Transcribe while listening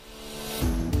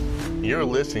You're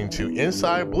listening to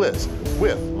Inside Blitz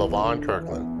with LaVon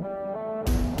Kirkland.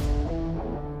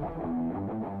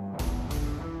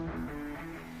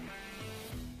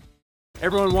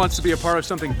 Everyone wants to be a part of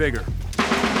something bigger.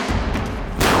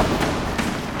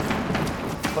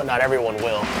 But not everyone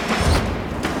will.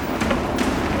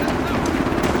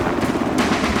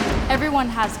 Everyone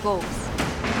has goals,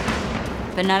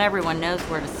 but not everyone knows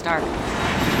where to start.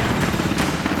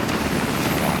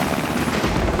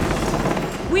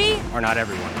 We Are not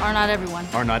everyone. are not everyone.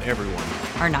 Are not everyone.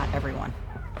 Are not everyone.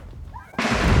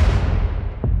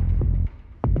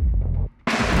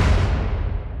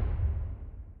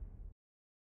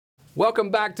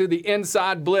 Welcome back to the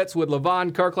Inside Blitz with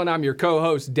LaVon Kirkland. I'm your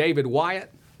co-host, David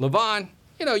Wyatt. LaVon,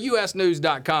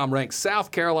 USnews.com ranks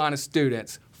South Carolina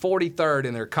students 43rd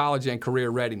in their college and career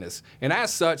readiness. And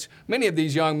as such, many of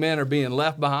these young men are being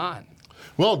left behind.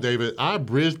 Well, David, our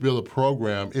Bridge Builder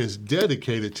program is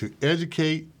dedicated to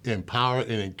educate, empower,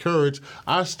 and encourage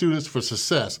our students for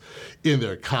success in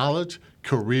their college,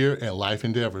 career, and life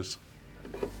endeavors.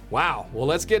 Wow, well,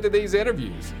 let's get to these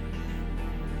interviews.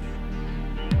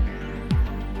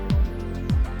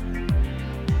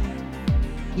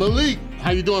 Malik,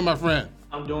 how you doing, my friend?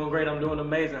 I'm doing great. I'm doing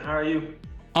amazing. How are you?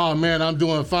 Oh, man, I'm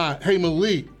doing fine. Hey,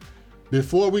 Malik,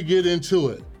 before we get into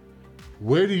it,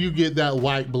 where do you get that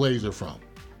white blazer from?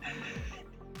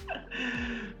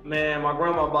 Man, my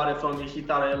grandma bought it for me. She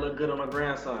thought it looked good on her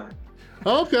grandson.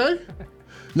 Okay.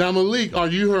 Now, Malik, are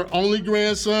you her only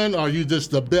grandson, or are you just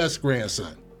the best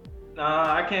grandson?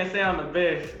 I can't say I'm the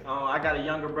best. I got a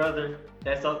younger brother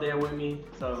that's up there with me.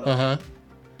 So. Uh-huh.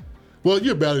 Well,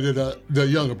 you're better than the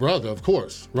younger brother, of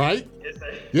course, right? Yes,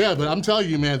 sir. Yeah, but I'm telling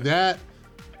you, man, that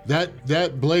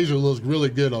blazer looks really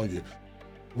good on you.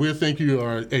 We think you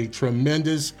are a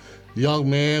tremendous young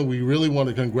man. We really want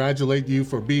to congratulate you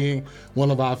for being one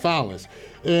of our finalists.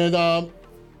 And,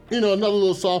 another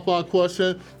little softball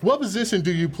question. What position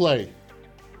do you play?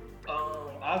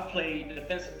 I've played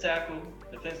defensive tackle,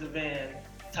 defensive end,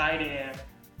 tight end,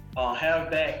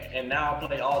 halfback, and now I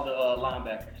play all the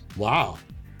linebackers. Wow.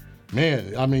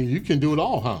 Man, I mean, you can do it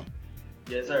all, huh?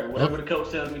 Yes, sir. Whatever the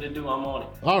coach tells me to do, I'm on it.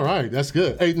 All right, that's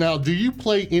good. Hey, now, do you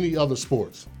play any other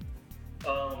sports?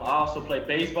 I also play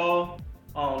baseball.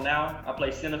 Now I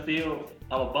play center field.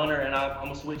 I'm a bunter and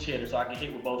I'm a switch hitter, so I can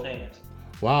hit with both hands.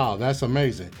 Wow, that's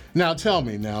amazing. Now, tell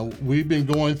me. Now, we've been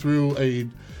going through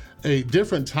a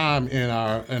different time in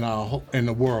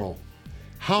the world.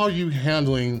 How are you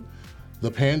handling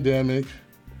the pandemic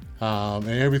and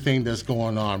everything that's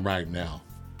going on right now?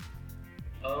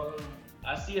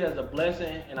 I see it as a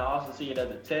blessing, and I also see it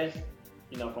as a test,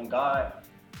 from God.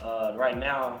 Right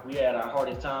now, we at our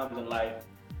hardest times in life,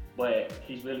 but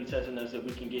He's really testing us if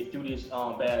we can get through this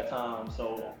bad time.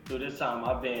 So through this time,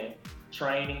 I've been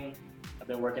training. I've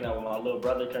been working out with my little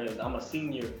brother because I'm a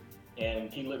senior,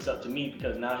 and he looks up to me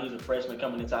because now he's a freshman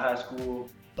coming into high school.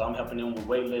 So I'm helping him with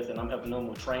weightlifting. I'm helping him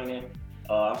with training.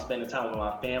 I'm spending time with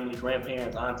my family,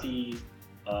 grandparents, aunties.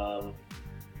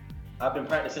 I've been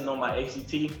practicing on my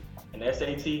ACT and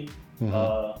SAT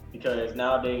because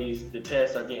nowadays the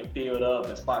tests are getting filled up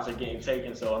and spots are getting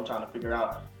taken. So I'm trying to figure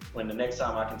out when the next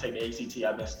time I can take the ACT.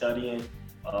 I've been studying.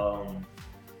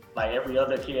 Like every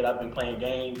other kid, I've been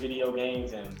playing video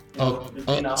games, and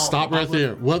stop right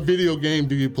there. What video game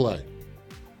do you play?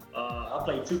 I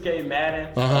play 2K,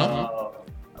 Madden. I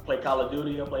play Call of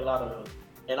Duty. I play a lot of those.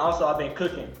 And also, I've been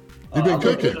cooking. You've been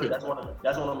cooking? That's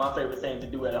one of my favorite things to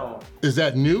do at home. Is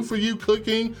that new for you,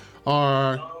 cooking,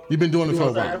 or you've been doing it for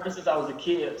a while? Ever since I was a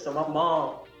kid. So my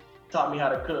mom taught me how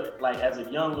to cook, like as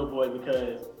a young little boy,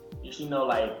 because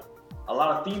a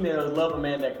lot of females love a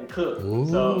man that can cook. Ooh.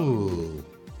 So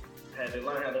I had to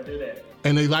learn how to do that.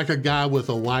 And they like a guy with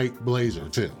a white blazer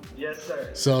too. Yes,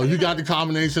 sir. So you got the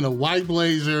combination of white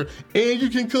blazer, and you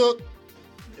can cook.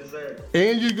 Yes, sir.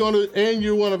 And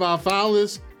you're one of our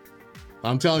finalists.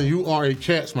 I'm telling you, you are a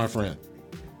catch, my friend.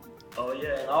 Oh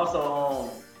yeah, and also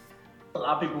a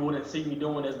lot of people wouldn't see me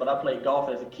doing this, but I played golf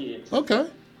as a kid. Okay.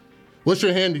 What's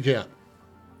your handicap?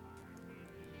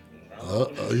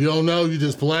 You don't know? You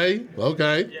just play?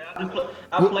 Okay. Yeah,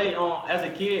 I played as a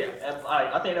kid.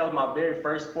 I think that was my very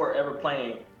first sport ever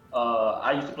playing.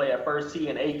 I used to play at First Tee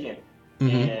in Aiken,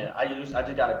 and I just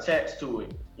got attached to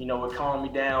it. It calmed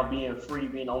me down, being free,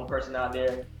 being the only person out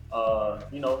there.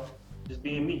 Just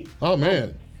being me. Oh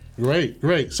man,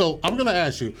 great. So I'm gonna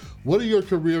ask you, what are your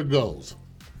career goals?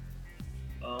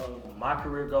 My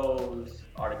career goals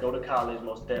are to go to college,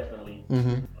 most definitely.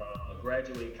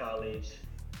 Graduate college,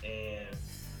 and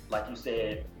like you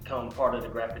said, become part of the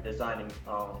graphic designing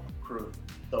crew.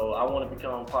 So I want to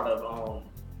become part of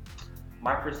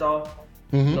Microsoft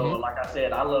So like I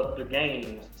said, I love the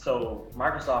games. So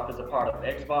Microsoft is a part of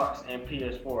Xbox and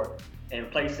PS4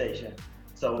 and PlayStation.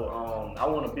 So I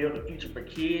want to build a future for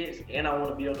kids, and I want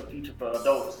to build a future for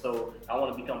adults. So I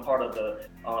want to become part of the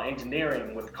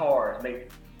engineering with cars,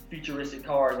 make futuristic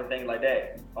cars and things like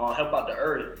that. Help out the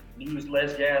earth, use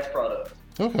less gas products.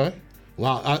 Okay.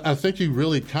 Wow, I think you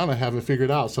really kind of have it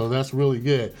figured out, so that's really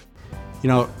good. You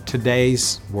know,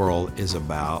 today's world is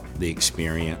about the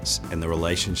experience and the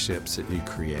relationships that you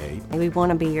create. We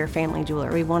want to be your family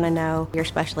jeweler. We want to know your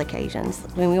special occasions.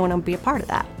 I mean, we want to be a part of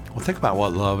that. Well, think about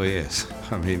what love is.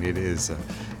 I mean, it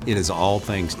is all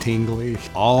things tingly,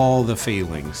 all the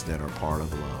feelings that are part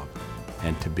of love.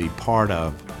 And to be part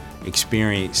of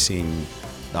experiencing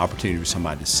the opportunity for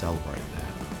somebody to celebrate that.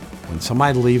 When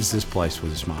somebody leaves this place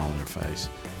with a smile on their face,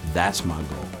 that's my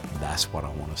goal. That's what I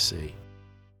want to see.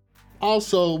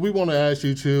 Also, we want to ask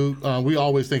you too, we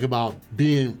always think about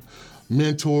being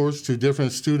mentors to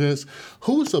different students.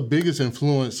 Who's the biggest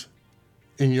influence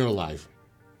in your life?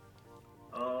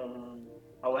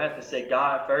 I would have to say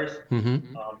God first,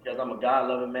 because I'm a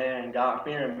God-loving man,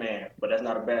 God-fearing man, but that's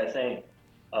not a bad thing.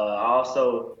 I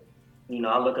also,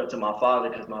 I look up to my father,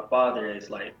 because my father has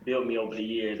built me over the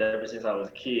years ever since I was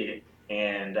a kid.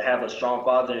 And to have a strong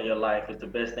father in your life is the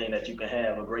best thing that you can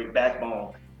have, a great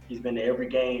backbone. He's been to every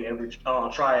game, every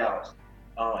tryouts,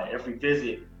 every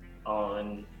visit.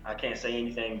 And I can't say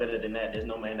anything better than that. There's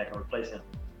no man that can replace him.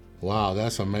 Wow,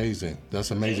 that's amazing.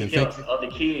 That's amazing. He helps other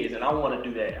kids, and I want to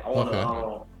do that. I want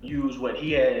to use what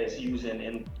he has using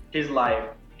in his life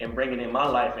and bring it in my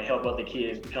life and help other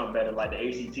kids become better. Like the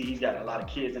ACT, he's got a lot of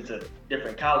kids into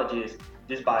different colleges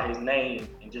just by his name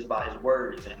and just by his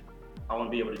words, and I want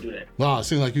to be able to do that. Wow, it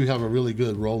seems like you have a really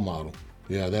good role model.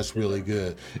 Yeah, that's really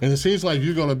good. And it seems like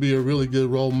you're going to be a really good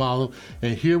role model.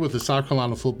 And here with the South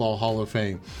Carolina Football Hall of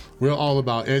Fame, we're all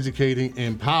about educating,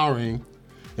 empowering,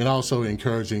 and also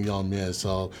encouraging young men.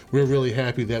 So we're really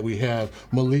happy that we have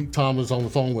Malik Thomas on the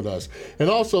phone with us. And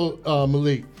also,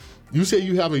 Malik, you say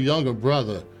you have a younger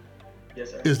brother.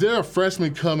 Yes, sir. Is there a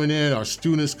freshman coming in or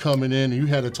students coming in, and you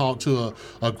had to talk to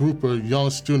a group of young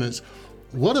students?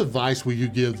 What advice will you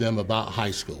give them about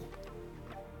high school?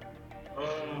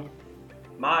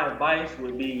 My advice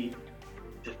would be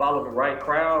to follow the right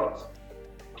crowds,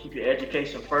 keep your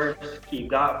education first, keep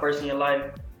God first in your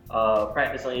life,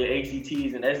 practice on your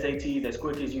ACTs and SATs as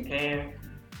quick as you can.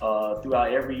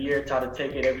 Throughout every year, try to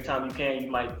take it every time you can.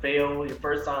 You might fail your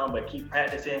first time, but keep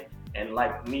practicing. And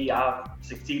like me, I've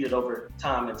succeeded over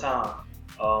time and time.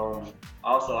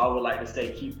 Also, I would like to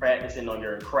say keep practicing on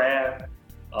your craft.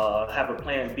 Have a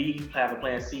plan B, have a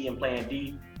plan C, and plan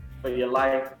D for your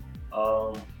life.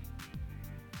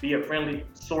 Be a friendly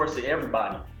source to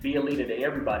everybody. Be a leader to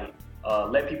everybody.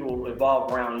 Let people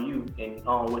evolve around you and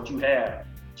what you have.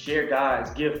 Share God's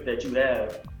gift that you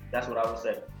have. That's what I would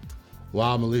say.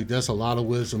 Wow, Malik, that's a lot of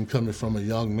wisdom coming from a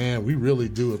young man. We really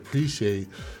do appreciate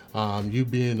you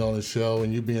being on the show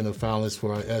and you being a finalist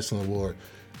for our Excellent Award.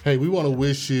 Hey, we want to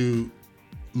wish you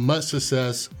much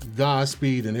success,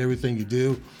 Godspeed in everything you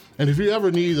do. And if you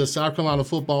ever need a South Carolina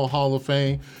Football Hall of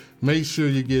Fame, make sure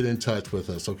you get in touch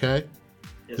with us, okay?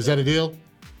 Yes, Is that a deal?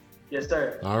 Yes,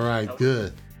 sir. All right,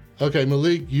 good. Okay,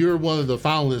 Malik, you're one of the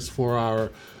finalists for our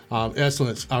our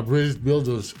British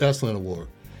Builders Excellent Award.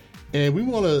 And we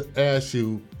want to ask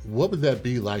you, what would that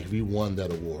be like if you won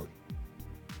that award?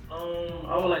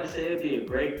 I would like to say it'd be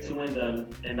great to win the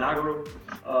inaugural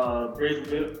Bridge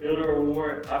Builder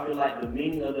Award. I feel like the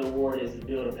meaning of the award is to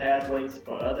build a pathways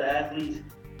for other athletes.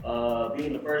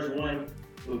 Being the first one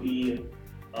would be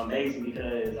amazing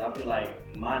because I feel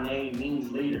like my name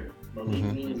means leader. Malik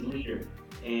means leader.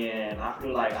 And I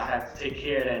feel like I have to take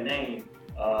care of that name.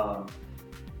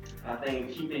 I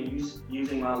think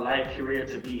using my life career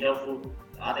to be helpful,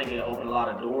 I think it'll open a lot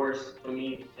of doors for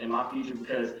me in my future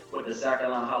because what the South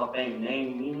Carolina Hall of Fame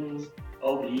name means,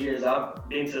 over the years I've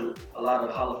been to a lot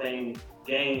of Hall of Fame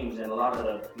games and a lot of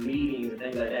the meetings and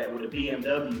things like that with the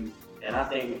BMW. And I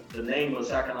think the name of the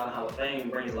South Carolina Hall of Fame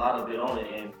brings a lot of it on it,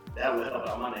 and that will help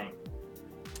out my name.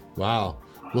 Wow.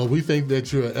 Well, we think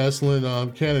that you're an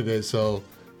excellent candidate, so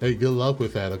hey, good luck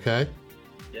with that, okay?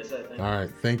 Yes, sir. Thank you. All right,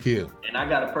 thank you. And I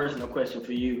got a personal question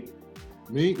for you.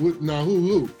 Me? Now,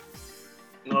 who?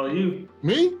 No, you.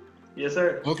 Me? Yes,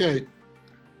 sir. Okay.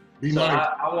 Be So nice.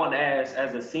 I want to ask,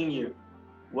 as a senior,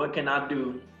 what can I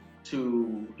do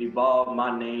to evolve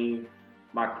my name,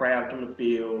 my craft on the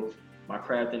field, my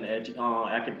craft in the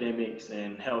academics,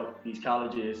 and help these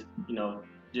colleges,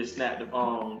 just snap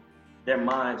their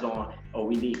minds on, oh,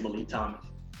 we need Malik Thomas.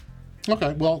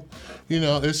 Okay, well,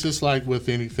 it's just like with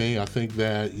anything. I think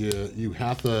that you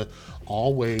have to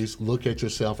always look at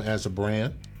yourself as a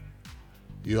brand.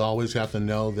 You always have to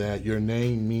know that your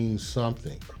name means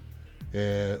something.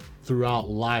 And throughout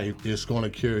life, it's going to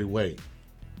carry weight.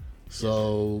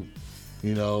 So,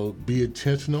 you know, be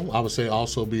intentional. I would say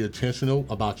also be intentional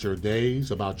about your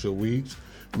days, about your weeks.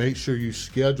 Make sure you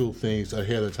schedule things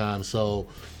ahead of time so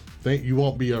you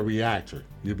won't be a reactor.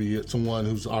 You'll be someone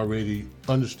who's already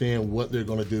understand what they're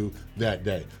going to do that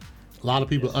day. A lot of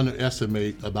people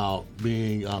underestimate about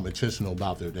being intentional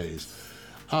about their days.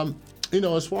 You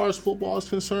know, as far as football is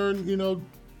concerned, you know,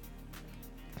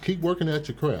 keep working at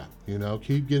your craft. You know,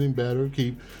 keep getting better.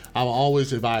 I will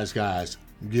always advise guys,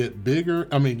 get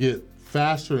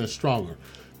faster and stronger.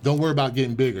 Don't worry about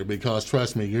getting bigger, because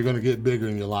trust me, you're going to get bigger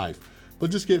in your life.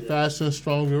 But just get faster and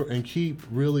stronger and keep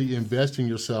really investing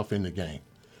yourself in the game.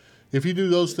 If you do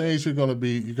those things, you're going to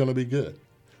be good.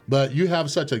 But you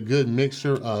have such a good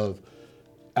mixture of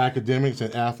academics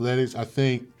and athletics. I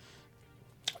think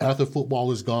after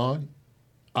football is gone,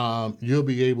 you'll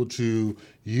be able to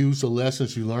use the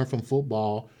lessons you learn from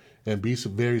football and be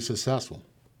very successful.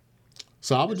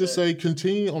 So I would just say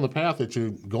continue on the path that you're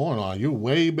going on. You're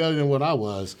way better than what I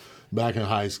was back in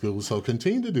high school. So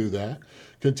continue to do that.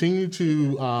 Continue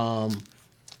to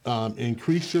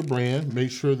increase your brand.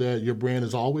 Make sure that your brand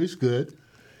is always good.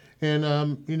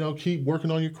 And, you know, keep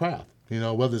working on your craft. You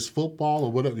know, whether it's football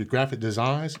or whatever, your graphic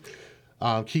designs,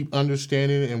 keep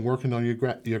understanding and working on your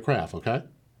craft, okay?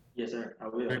 Yes, sir. I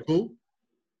will. Okay, cool?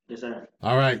 Yes, sir.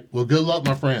 All right. Well, good luck,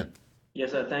 my friend.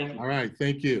 Yes, sir. Thank you. All right.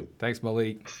 Thank you. Thanks,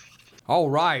 Malik. All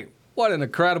right. What an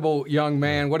incredible young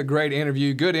man. What a great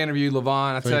interview. Good interview,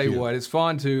 Levon. I tell you what, it's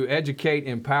fun to educate,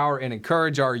 empower, and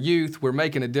encourage our youth. We're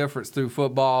making a difference through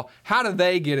football. How do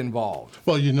they get involved?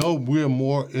 Well, you know,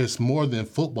 it's more than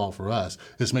football for us.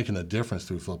 It's making a difference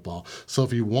through football. So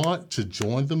if you want to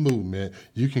join the movement,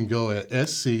 you can go at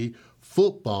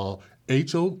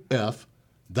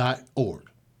scfootballhof.org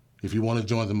if you want to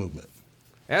join the movement.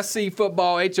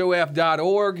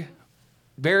 scfootballhof.org.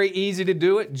 Very easy to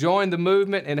do it. Join the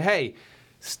movement. And hey,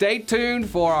 stay tuned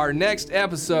for our next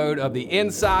episode of the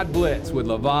Inside Blitz with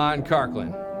Levon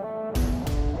Kirkland.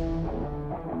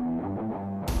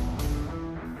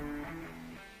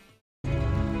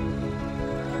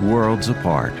 Worlds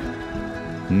apart,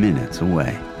 minutes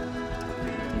away.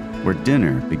 Where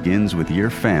dinner begins with your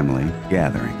family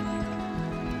gathering.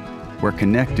 Where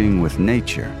connecting with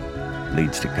nature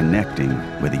leads to connecting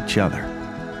with each other.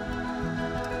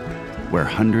 Where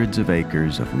hundreds of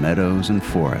acres of meadows and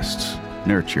forests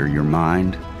nurture your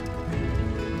mind,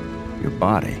 your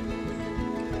body,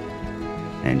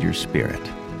 and your spirit.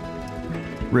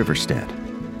 Riverstead.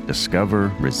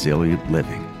 Discover resilient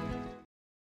living.